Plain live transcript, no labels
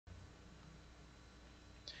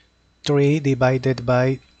3 divided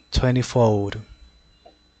by 24.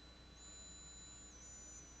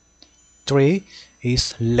 3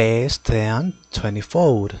 is less than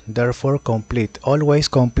 24, therefore complete. Always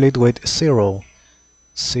complete with 0,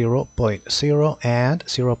 0.0 and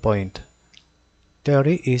 0.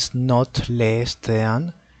 30 is not less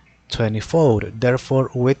than 24, therefore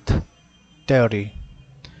with 30.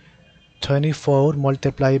 24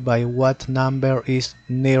 multiplied by what number is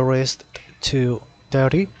nearest to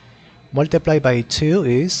 30? Multiplied by 2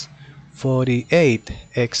 is 48,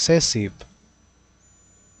 excessive.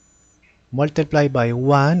 Multiplied by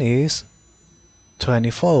 1 is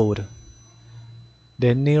 24.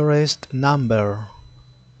 The nearest number.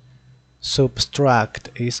 Subtract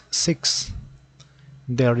is 6.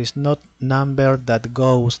 There is no number that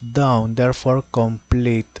goes down, therefore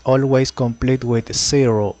complete. Always complete with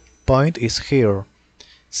 0. Point is here.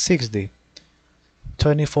 60.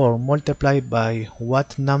 24 multiplied by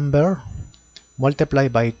what number?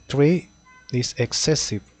 Multiplied by 3 is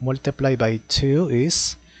excessive. Multiplied by 2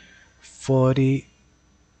 is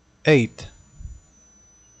 48.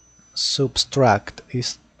 Subtract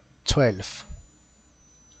is 12.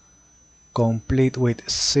 Complete with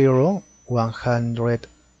 0,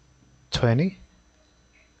 120.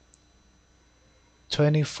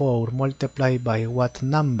 24 multiplied by what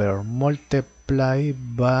number?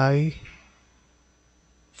 Multiplied by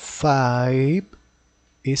 5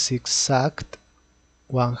 is exact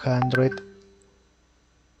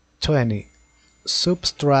 120.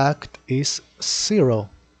 Subtract is 0.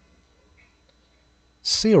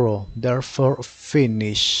 0, therefore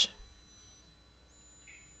finish.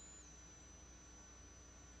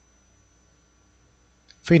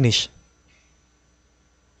 Finish.